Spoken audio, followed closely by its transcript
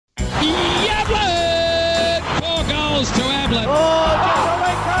Goes to Ablett.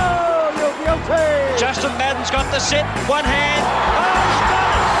 Oh, you're guilty. Justin Madden's got the set. One hand.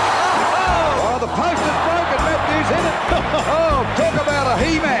 Oh, the post is broken. Matthews hit it. Oh, talk about a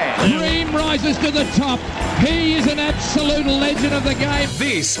he-man. Dream rises to the top. He is an absolute legend of the game.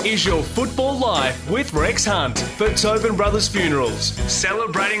 This is your Football Life with Rex Hunt for Tobin Brothers Funerals,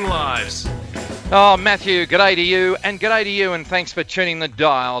 celebrating lives. Oh, Matthew, g'day to you, and thanks for tuning the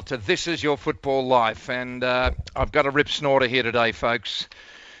dial to This Is Your Football Life. And I've got a rip snorter here today, folks.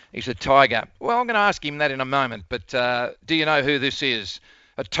 He's a Tiger. Well, I'm going to ask him that in a moment, but do you know who this is?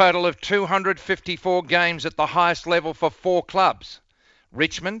 A total of 254 games at the highest level for 4 clubs.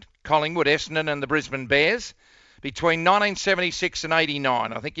 Richmond, Collingwood, Essendon and the Brisbane Bears between 1976 and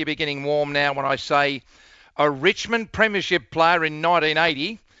 89. I think you'll be getting warm now when I say a Richmond Premiership player in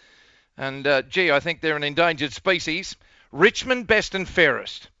 1980. And, I think they're an endangered species. Richmond best and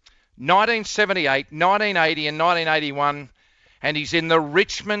fairest. 1978, 1980 and 1981. And he's in the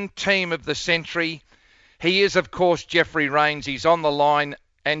Richmond team of the century. He is, of course, Geoff Raines. He's on the line.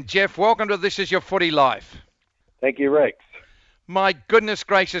 And, Geoff, welcome to This Is Your Footy Life. Thank you, Rex. My goodness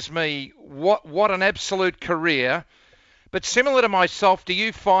gracious me, what an absolute career. But similar to myself, do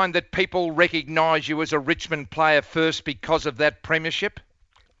you find that people recognise you as a Richmond player first because of that premiership?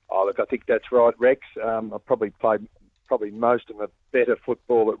 Oh, look, I think that's right, Rex. I probably played most of the better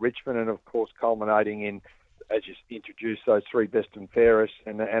football at Richmond, and of course culminating in, as you introduced, those 3 best and fairest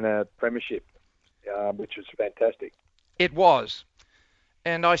and a premiership, which was fantastic. It was.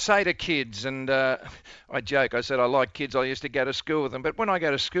 And I say to kids, and I joke, I said I like kids, I used to go to school with them, but when I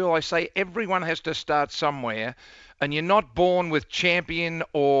go to school I say everyone has to start somewhere, and you're not born with champion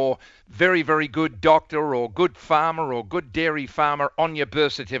or very, very good doctor or good farmer or good dairy farmer on your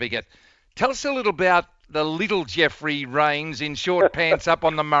birth certificate. Tell us a little about the little Geoffrey Raines in short pants up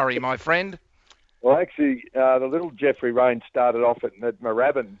on the Murray, my friend. Well, actually, the little Geoffrey Raines started off at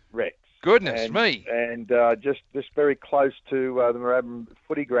Moorabbin, Rex. Goodness me. And just very close to the Moorabbin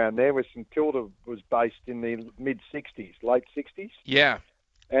footy ground there, where St Kilda was based in the mid-60s, late 60s. Yeah.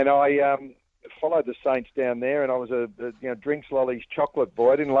 And I followed the Saints down there, and I was a drinks, lollies, chocolate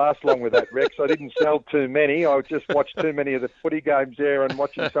boy. I didn't last long with that, Rex. I didn't sell too many. I just watched too many of the footy games there and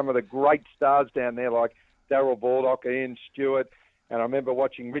watching some of the great stars down there like Darryl Baldock, Ian Stewart. And I remember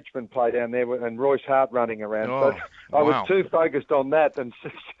watching Richmond play down there and Royce Hart running around. Oh, so I was too focused on that than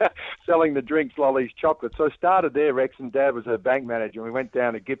selling the drinks, lollies, chocolates. So I started there, Rex, and Dad was a bank manager. And we went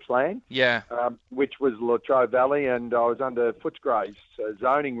down to Gippsland, which was Latrobe Valley, and I was under Footscray's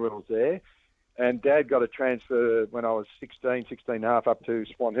zoning rules there. And Dad got a transfer when I was 16 and a half up to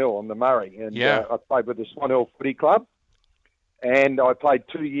Swan Hill on the Murray. And I played with the Swan Hill Footy Club. And I played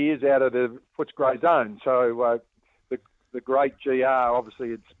 2 years out of the Footscray zone. So the great GR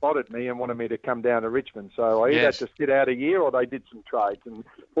obviously had spotted me and wanted me to come down to Richmond. So I either had to sit out a year or they did some trades. And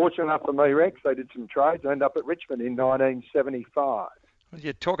fortunate enough for me, Rex, they did some trades. I ended up at Richmond in 1975.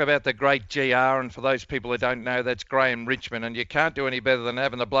 You talk about the great GR, and for those people who don't know, that's Graham Richmond, and you can't do any better than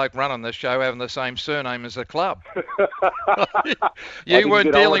having the bloke running the show having the same surname as the club. You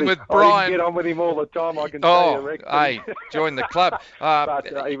weren't dealing with Brian. I didn't get on with him all the time, I can tell you, Rex. Hey, join the club.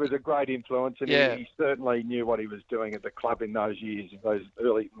 But he was a great influence, and he certainly knew what he was doing at the club in those years,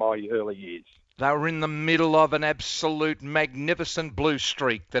 my early years. They were in the middle of an absolute magnificent blue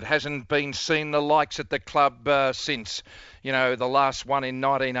streak that hasn't been seen the likes at the club since, the last one in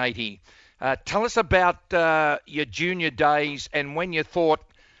 1980. Tell us about your junior days and when you thought,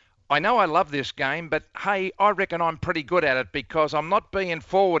 I know I love this game, but hey, I reckon I'm pretty good at it because I'm not being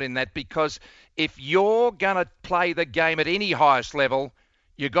forward in that, because if you're going to play the game at any highest level,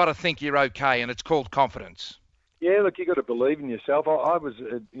 you've got to think you're okay, and it's called confidence. Yeah, look, you got to believe in yourself. I was,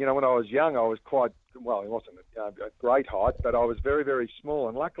 when I was young, I was quite, well, it wasn't a great height, but I was very, very small.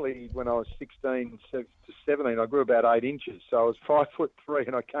 And luckily, when I was 16 to 17, I grew about 8 inches. So I was 5'3",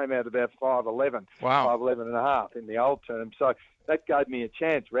 and I came out about 5'11", wow. 5'11 and a half in the old term. So that gave me a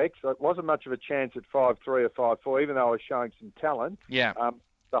chance, Rex. So it wasn't much of a chance at 5'3" or 5'4", even though I was showing some talent. Yeah.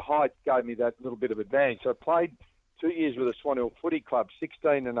 The height gave me that little bit of advantage. So I played 2 years with the Swan Hill Footy Club.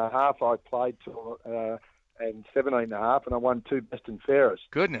 16 and a half I played till... and 17 and a half, and I won 2 best and fairest.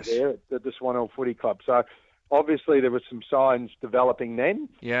 Goodness. There at the Swan Hill Footy Club. So obviously there were some signs developing then.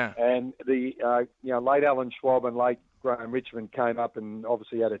 Yeah. And the late Alan Schwab and late Graham Richmond came up and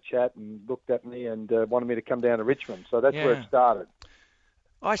obviously had a chat and looked at me and wanted me to come down to Richmond. So that's where it started.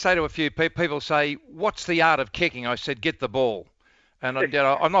 I say to a few people, say, what's the art of kicking? I said, get the ball. And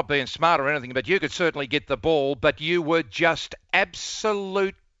I'm not being smart or anything, but you could certainly get the ball, but you were just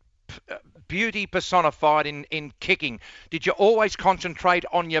absolute beauty personified in kicking. Did you always concentrate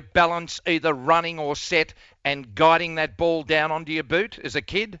on your balance, either running or set, and guiding that ball down onto your boot as a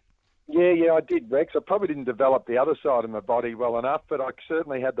kid? Yeah, I did, Rex. I probably didn't develop the other side of my body well enough, but I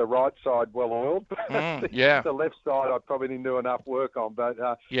certainly had the right side well oiled. The left side I probably didn't do enough work on. But,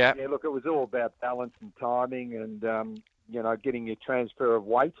 look, it was all about balance and timing and, getting your transfer of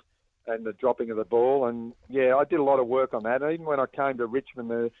weight and the dropping of the ball. And, I did a lot of work on that. And even when I came to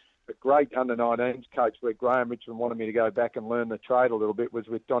Richmond, the great under-19s coach where Graham Richmond wanted me to go back and learn the trade a little bit was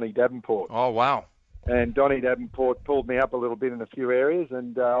with Donnie Davenport. Oh, wow. And Donnie Davenport pulled me up a little bit in a few areas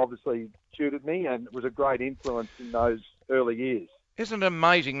and obviously tutored me, and it was a great influence in those early years. Isn't it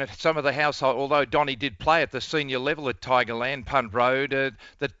amazing that some of the household, although Donnie did play at the senior level at Tigerland, Punt Road,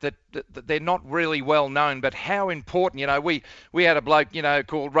 that they're not really well known, but how important, we had a bloke,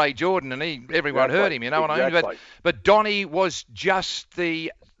 called Ray Jordan, and everyone heard him, what I mean? But Donnie was just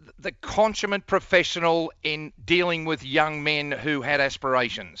the consummate professional in dealing with young men who had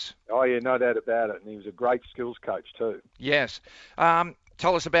aspirations. Oh, yeah, no doubt about it. And he was a great skills coach too. Yes.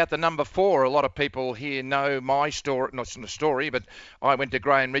 Tell us about the number 4. A lot of people here know my story, not the story, but I went to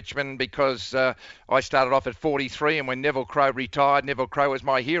Graham Richmond because I started off at 43, and when Neville Crowe retired, Neville Crowe was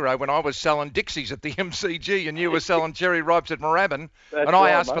my hero when I was selling Dixies at the MCG and you were selling cherry ripes at Moorabbin, and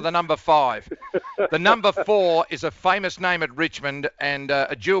I asked for the number 5. The number 4 is a famous name at Richmond, and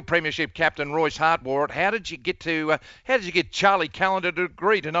a dual premiership captain, Royce Hart, wore it. How did you get Charlie Callender to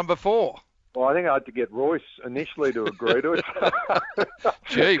agree to number 4? Well, I think I had to get Royce initially to agree to it.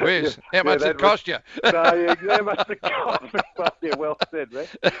 Gee whiz. How much did it cost you? That must have cost me. Well said,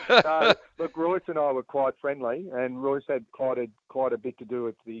 Rex. Look, Royce and I were quite friendly, and Royce had quite a bit to do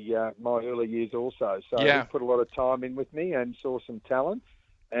with my early years also. So he put a lot of time in with me and saw some talent.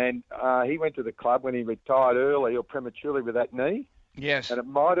 And he went to the club when he retired early or prematurely with that knee. Yes. And it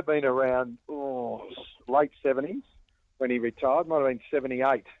might have been around late 70s. When he retired, might have been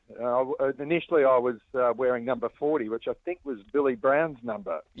 78. Initially, I was wearing number 40, which I think was Billy Brown's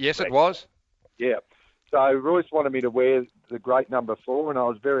number. Yes, it was. Yeah. So Royce wanted me to wear the great number 4, and I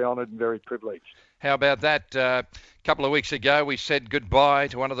was very honoured and very privileged. How about that? A couple of weeks ago, we said goodbye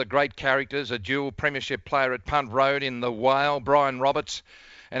to one of the great characters, a dual premiership player at Punt Road in the Whale, Brian Roberts.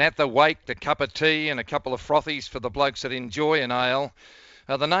 And at the wake, a cup of tea and a couple of frothies for the blokes that enjoy an ale.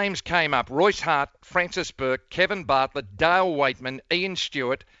 The names came up: Royce Hart, Francis Burke, Kevin Bartlett, Dale Waitman, Ian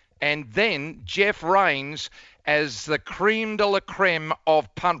Stewart, and then Geoff Raines as the creme de la creme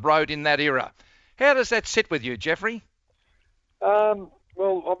of Punt Road in that era. How does that sit with you, Jeffrey? Well,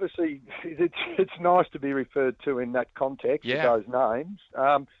 obviously, it's nice to be referred to in that context with those names.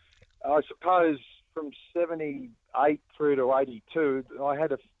 I suppose from 78 through to 82, I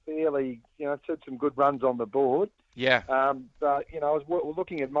had a fairly, had some good runs on the board. Yeah. But, I was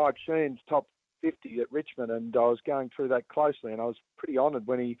looking at Mike Sheen's top 50 at Richmond, and I was going through that closely, and I was pretty honoured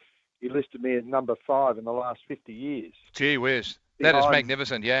when he listed me at number 5 in the last 50 years. Gee whiz. That is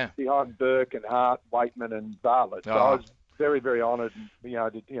magnificent, yeah. Behind Burke and Hart, Waitman and Bartlett. So I was very, very honoured,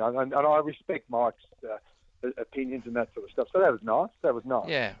 and I respect Mike's opinions and that sort of stuff. So that was nice.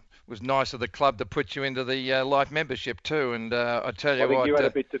 Yeah. It was nice of the club to put you into the life membership too, and I tell you what, you had a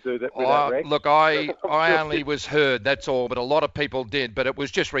bit to do with that, Rex. Look, I only was heard, that's all, but a lot of people did, but it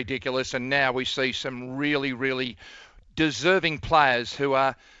was just ridiculous, and now we see some really, really deserving players who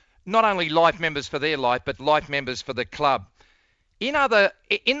are not only life members for their life, but life members for the club. In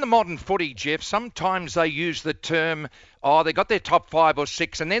the modern footy, Geoff, sometimes they use the term, they got their top 5 or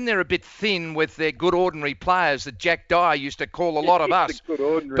 6, and then they're a bit thin with their good ordinary players that Jack Dyer used to call a lot of us.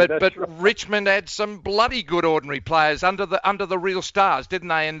 But right. Richmond had some bloody good ordinary players under the real stars, didn't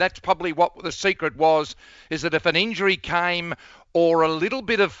they? And that's probably what the secret was, is that if an injury came or a little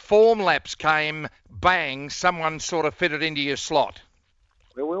bit of form lapse came, bang, someone sort of fitted into your slot.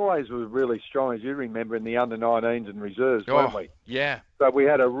 Well, we always were really strong, as you remember, in the under-19s and reserves, weren't we? Yeah. So we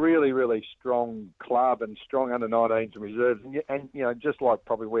had a really, really strong club and strong under-19s and reserves. And just like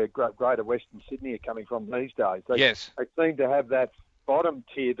probably where Greater Western Sydney are coming from these days. They seem to have that bottom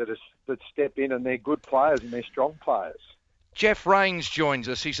tier that step in, and they're good players and they're strong players. Geoff Raines joins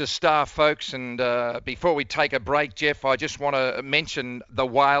us. He's a star, folks. And before we take a break, Geoff, I just want to mention the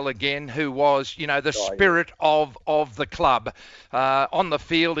Whale again, who was, the spirit of the club. On the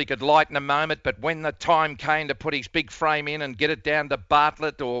field, he could lighten a moment, but when the time came to put his big frame in and get it down to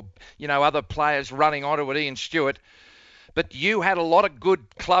Bartlett or, other players running onto it, Ian Stewart. But you had a lot of good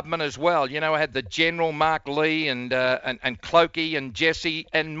clubmen as well. I had the General, Mark Lee, and Clokey and Jesse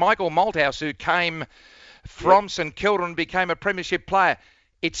and Michael Malthouse, who came from St Kilda and became a premiership player.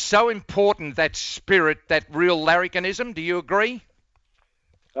 It's so important, that spirit, that real larrikinism. Do you agree?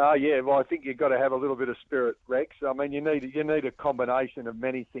 Yeah, well, I think you've got to have a little bit of spirit, Rex. I mean, you need a combination of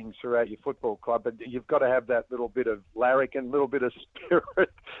many things throughout your football club, but you've got to have that little bit of larrikin, a little bit of spirit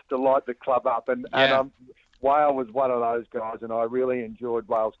to light the club up. And Wale was one of those guys, and I really enjoyed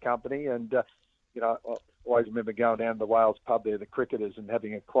Wale's company. And, I always remember going down to the Wales pub there, the cricketers, and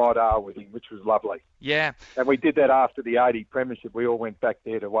having a quiet hour with him, which was lovely. Yeah. And we did that after the 80 premiership. We all went back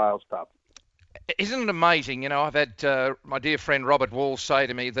there to Wales pub. Isn't it amazing? I've had my dear friend Robert Wall say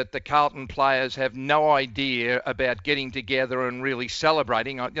to me that the Carlton players have no idea about getting together and really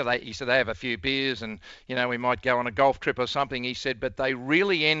celebrating. He said they have a few beers and, we might go on a golf trip or something, he said, but they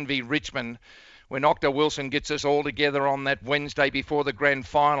really envy Richmond when Octa Wilson gets us all together on that Wednesday before the grand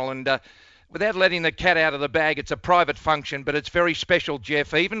final. And without letting the cat out of the bag, it's a private function, but it's very special,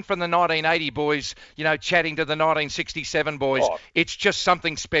 Geoff. Even from the 1980 boys, chatting to the 1967 boys, It's just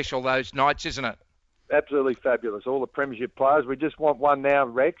something special those nights, isn't it? Absolutely fabulous. All the premiership players. We just want one now,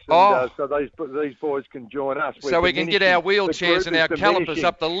 Rex, and so these boys can join us. So we can get our wheelchairs and our calipers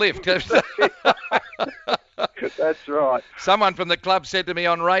up the lift. That's right. Someone from the club said to me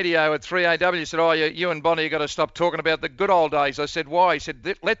on radio at 3AW, said, you and Bonnie, you've got to stop talking about the good old days. I said, why? He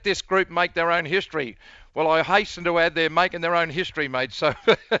said, let this group make their own history. Well, I hasten to add they're making their own history, mate. So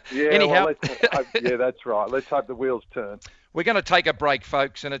anyhow. Yeah, that's right. Let's hope the wheels turn. We're going to take a break,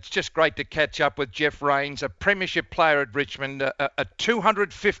 folks, and it's just great to catch up with Geoff Raines, a premiership player at Richmond, a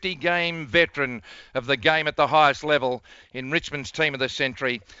 250-game veteran of the game at the highest level in Richmond's team of the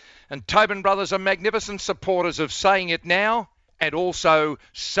century. And Tobin Brothers are magnificent supporters of Saying It Now and also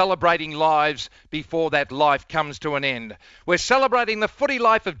celebrating lives before that life comes to an end. We're celebrating the footy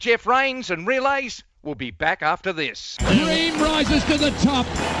life of Geoff Raines and Relays. We'll be back after this. Dream rises to the top.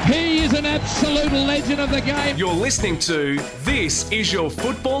 He is an absolute legend of the game. You're listening to This Is Your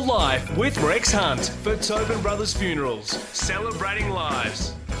Football Life with Rex Hunt for Tobin Brothers Funerals, celebrating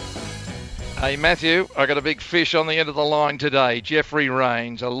lives. Hey Matthew, I got a big fish on the end of the line today. Geoffrey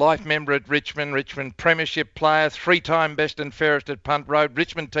Raines, a life member at Richmond premiership player, 3-time best and fairest at Punt Road,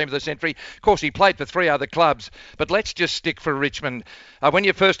 Richmond team of the century. Of course, he played for 3 other clubs, but let's just stick for Richmond. When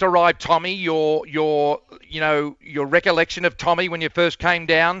you first arrived, Tommy, your recollection of Tommy when you first came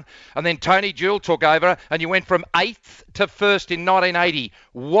down, and then Tony Jewell took over, and you went from 8th to 1st in 1980.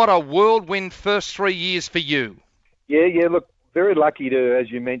 What a whirlwind first 3 years for you. Yeah, look. Very lucky to, as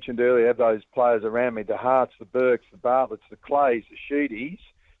you mentioned earlier, have those players around me, the Harts, the Burks, the Bartletts, the Clays, the Sheedies,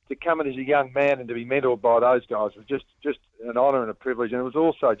 to come in as a young man and to be mentored by those guys was just an honour and a privilege, and it was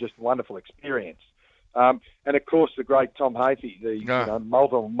also just a wonderful experience. And of course, the great Tom Hafey, the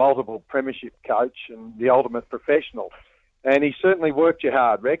multiple premiership coach and the ultimate professional. And he certainly worked you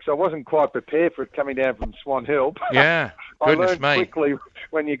hard, Rex. I wasn't quite prepared for it coming down from Swan Hill. Yeah, I learned quickly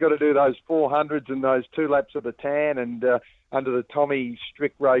when you got to do those 400s and those 2 laps of the tan and under the Tommy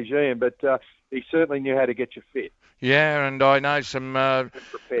strict regime. But he certainly knew how to get you fit. Yeah, and I know some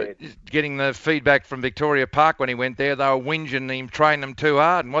getting the feedback from Victoria Park when he went there, they were whinging him, training them too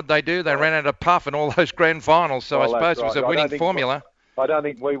hard. And what'd they do? They ran out of puff in all those grand finals. So I suppose it was a winning formula. I don't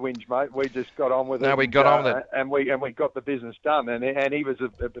think we whinged, mate. We just got on with it. No, we got on with it. And we got the business done. And he was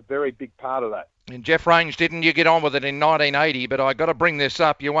a very big part of that. And Geoff Raines, didn't you get on with it in 1980? But I got to bring this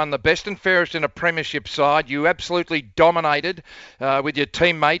up. You won the best and fairest in a premiership side. You absolutely dominated with your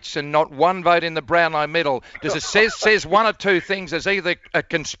teammates and not one vote in the Brownlow medal. Does it says one or two things? There's either a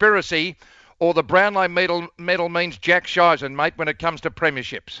conspiracy or the Brownlow medal means Jack Shizen, mate, when it comes to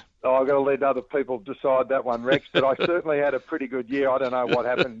premierships. Oh, I've got to let other people decide that one, Rex. But I certainly had a pretty good year. I don't know what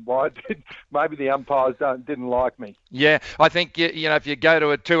happened. Why? Maybe the umpires didn't like me. Yeah, I think if you go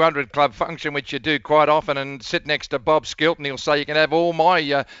to a 200 club function, which you do quite often, and sit next to Bob Skilton, he'll say you can have all my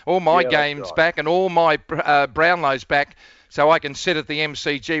games back and all my Brownlows back, so I can sit at the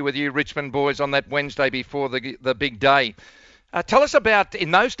MCG with you Richmond boys on that Wednesday before the big day. Tell us about,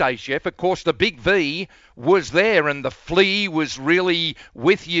 in those days, Geoff, of course, the Big V was there and the Flea was really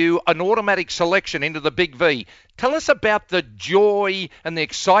with you, an automatic selection into the Big V. Tell us about the joy and the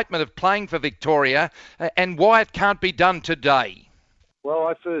excitement of playing for Victoria and why it can't be done today. Well,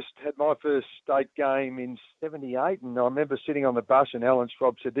 I first had my first state game in 78, and I remember sitting on the bus and Alan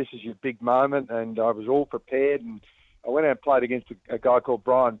Schrobb said, "This is your big moment," and I was all prepared, and I went out and played against a guy called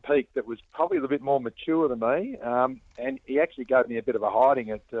Brian Peake that was probably a little bit more mature than me, and he actually gave me a bit of a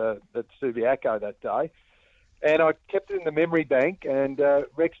hiding at Subiaco that day. And I kept it in the memory bank, and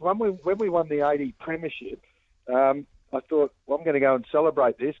Rex, when we won the 80 premiership, I thought, well, I'm going to go and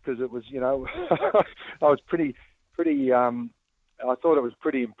celebrate this because it was, I was pretty I thought it was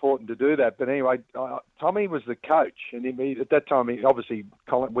pretty important to do that. But anyway, Tommy was the coach, and at that time,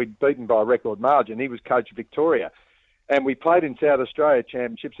 we'd beaten by a record margin. He was coach of Victoria. and we played in South Australia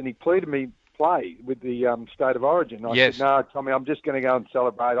Championships, and he pleaded me play with the State of Origin. I said, no, Tommy, I'm just going to go and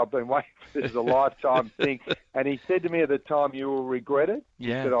celebrate. I've been waiting for this is a lifetime thing. And he said to me at the time, you will regret it.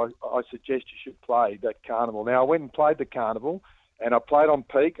 Yeah. He said, I suggest you should play that carnival. Now, I went and played the carnival, and I played on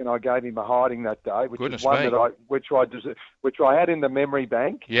peak, and I gave him a hiding that day, which is one that which I had in the memory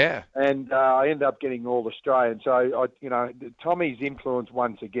bank. Yeah. And I ended up getting all Australian. So Tommy's influence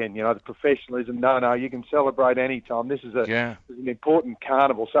once again. The professionalism. No, you can celebrate any time. This is an important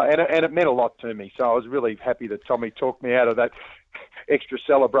carnival. So and it meant a lot to me. So I was really happy that Tommy talked me out of that extra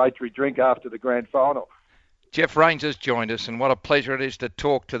celebratory drink after the grand final. Geoff Raines has joined us, and what a pleasure it is to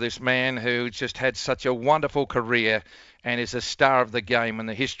talk to this man who just had such a wonderful career and is a star of the game. When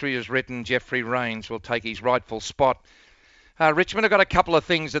the history is written, Geoffrey Raines will take his rightful spot. Richmond have got a couple of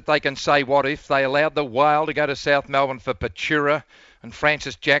things that they can say what if. They allowed the Whale to go to South Melbourne for Patura, and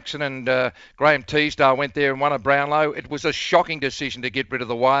Francis Jackson and Graham Teasdale went there and won a Brownlow. It was a shocking decision to get rid of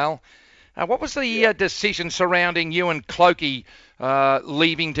the Whale. What was the decision surrounding you and Clokey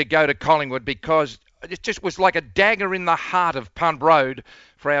leaving to go to Collingwood? Because it just was like a dagger in the heart of Punt Road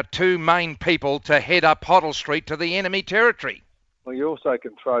for our two main people to head up Hoddle Street to the enemy territory. Well, you also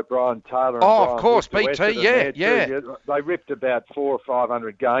can throw Brian Taylor and of course, BT, yeah. They ripped about 400 or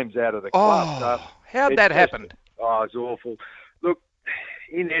 500 games out of the club. How'd that happen? It's awful. Look,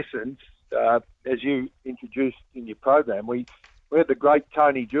 in essence, as you introduced in your program, we had the great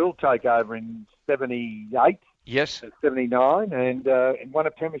Tony Jewell take over in 78. Yes. 79, and won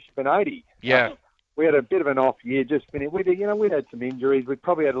a premiership in 80. Yeah. We had a bit of an off year just finished. We'd had some injuries. We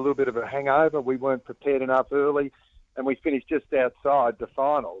probably had a little bit of a hangover. We weren't prepared enough early, and we finished just outside the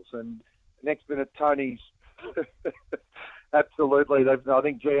finals. And next minute, Tony's absolutely. I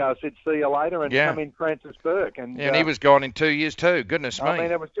think GR said, "See you later," and come in Francis Burke. And he was gone in 2 years too. Goodness me! I mean,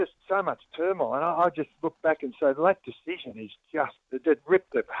 there was just so much turmoil, and I just look back and say that decision is it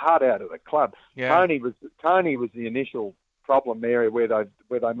ripped the heart out of the club. Yeah. Tony was the initial problem area where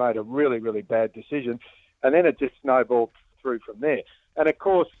they made a really, really bad decision, and then it just snowballed through from there. And of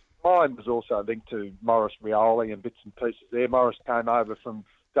course, mine was also linked to Maurice Rioli and bits and pieces there. Maurice came over from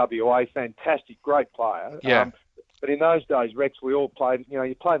WA, fantastic, great player. Yeah. But in those days, Rex, we all played.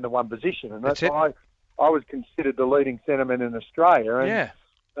 You play in the one position, and that's why I was considered the leading centreman in Australia. And,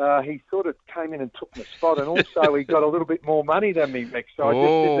 he sort of came in and took my spot, and also he got a little bit more money than me, Rex. So I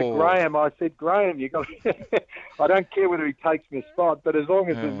just said to Graham, Graham, you got. I don't care whether he takes my spot, but as long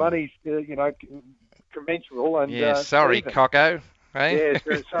as the money's, commensurable and. Sorry, even. Cocko. Hey?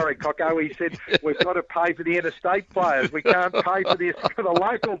 Yeah, sorry, Cocko. He said we've got to pay for the interstate players. We can't pay for the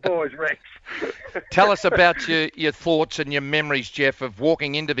local boys, Rex. Tell us about your thoughts and your memories, Geoff, of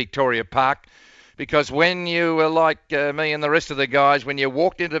walking into Victoria Park. Because when you were like me and the rest of the guys, when you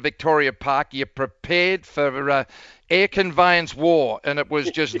walked into Victoria Park, you prepared for air conveyance war, and it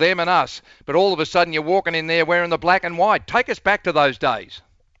was just them and us. But all of a sudden, you're walking in there wearing the black and white. Take us back to those days.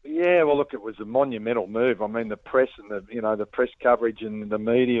 Yeah, well, look, it was a monumental move. I mean, the press and the press coverage and the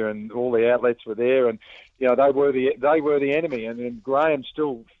media and all the outlets were there, and they were the enemy. And then Graham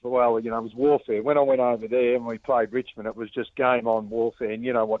still, it was warfare. When I went over there and we played Richmond, it was just game on warfare. And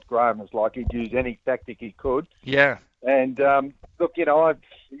you know what Graham was like; he'd use any tactic he could. Yeah. And look, it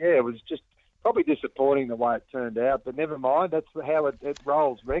was just probably disappointing the way it turned out, but never mind. That's how it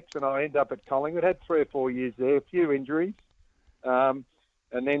rolls, Rex. And I end up at Collingwood. Had 3 or 4 years there, a few injuries.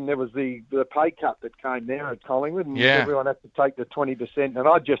 And then there was the pay cut that came there at Collingwood, and everyone had to take the 20%. And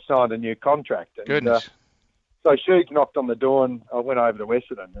I just signed a new contract. And, Goodness. So Sheeds knocked on the door, and I went over to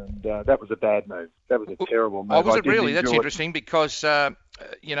Essendon, and that was a bad move. That was a terrible move. Oh, was it really? That's interesting because,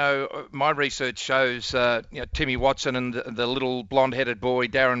 my research shows, Timmy Watson and the little blonde-headed boy,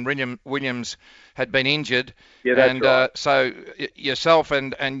 Darren Williams, had been injured. Yeah, that's right. So yourself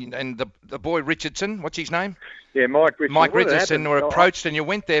and the boy Richardson, what's his name? Yeah, Mike Richardson. Mike Richardson were approached, and you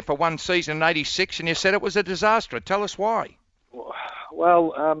went there for one season in '86, and you said it was a disaster. Tell us why.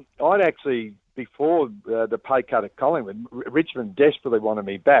 Well, I'd actually, before the pay cut at Collingwood, Richmond desperately wanted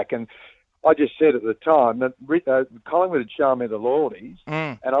me back, and I just said at the time that Collingwood had shown me the loyalties,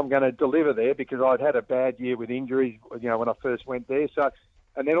 and I'm going to deliver there because I'd had a bad year with injuries, when I first went there. So,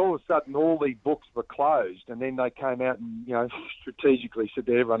 and then all of a sudden, all the books were closed, and then they came out and strategically said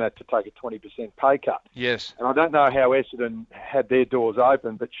that everyone had to take a 20% pay cut. Yes. And I don't know how Essendon had their doors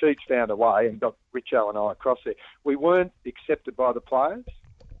open, but Sheets found a way and got Richo and I across there. We weren't accepted by the players.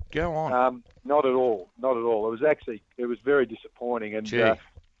 Go on. Not at all. Not at all. It was very disappointing, and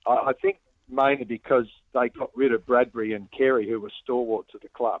I think mainly because they got rid of Bradbury and Carey, who were stalwarts of the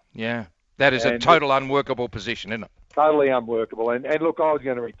club. Yeah, that is a total unworkable position, isn't it? Totally unworkable. And look, I was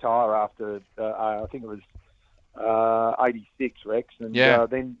going to retire after, I think it was 86, Rex. And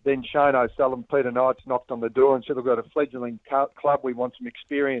then Shane O'Sullivan, Peter Knight's knocked on the door and said, we've got a fledgling club, we want some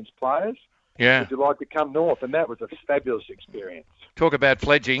experienced players. Yeah. Would you like to come north? And that was a fabulous experience. Talk about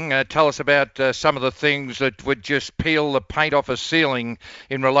fledging. Tell us about some of the things that would just peel the paint off a ceiling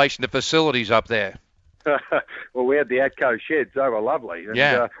in relation to facilities up there. Well, we had the Atco sheds. They were lovely.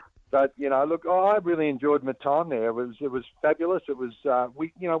 And, but, look, I really enjoyed my time there. It was fabulous. It was,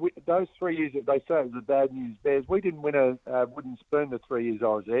 those 3 years, they say it was the bad news bears. We didn't win a wooden spoon the 3 years I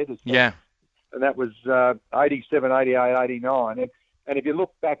was there. And that was 87, 88, 89. And if you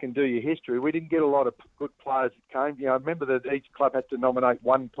look back and do your history, we didn't get a lot of good players that came. Remember that each club had to nominate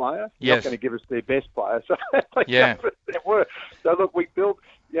one player. They're not going to give us their best player. So there were. So look, we built.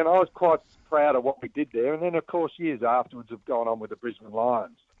 I was quite proud of what we did there. And then, of course, years afterwards have gone on with the Brisbane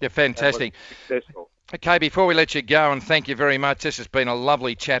Lions. Yeah, fantastic. Successful. Okay, before we let you go, and thank you very much. This has been a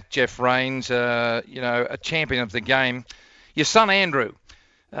lovely chat, Geoff Raines. A champion of the game. Your son Andrew.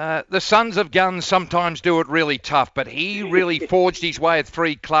 The sons of guns sometimes do it really tough, but he really forged his way at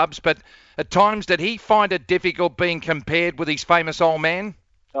 3 clubs. But at times, did he find it difficult being compared with his famous old man?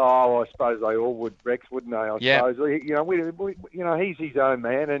 Oh, I suppose they all would, Rex, wouldn't they? I suppose. He's his own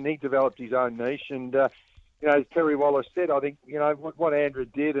man, and he developed his own niche. And as Terry Wallace said, I think what Andrew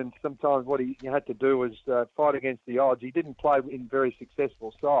did, and sometimes what he had to do was fight against the odds. He didn't play in very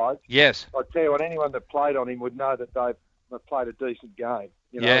successful sides. Yes. I tell you what, anyone that played on him would know that they've played a decent game.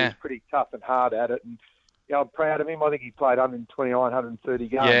 He's pretty tough and hard at it, and I'm proud of him. I think he played 129, 130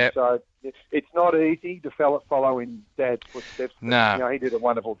 games. Yeah. So it's not easy to follow in Dad's footsteps. No. He did a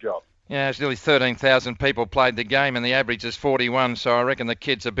wonderful job. Yeah, it's nearly 13,000 people played the game, and the average is 41, so I reckon the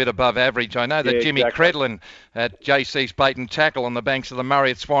kid's a bit above average. I know that Jimmy Credlin at JC's Bait and Tackle on the banks of the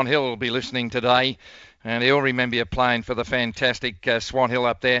Murray at Swan Hill will be listening today, and he'll remember you playing for the fantastic Swan Hill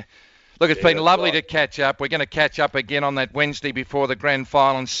up there. Look, it's been lovely to catch up. We're going to catch up again on that Wednesday before the grand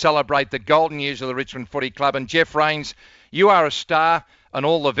final and celebrate the golden years of the Richmond Footy Club. And Geoff Raines, you are a star, and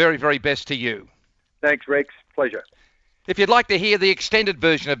all the very, very best to you. Thanks, Rex. Pleasure. If you'd like to hear the extended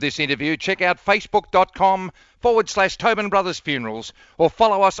version of this interview, check out facebook.com/Tobin Brothers Funerals or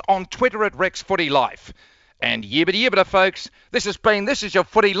follow us on Twitter at Rex Footy Life. And yibbity folks, this is your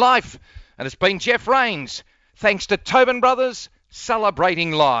Footy Life, and it's been Geoff Raines. Thanks to Tobin Brothers,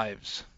 celebrating lives.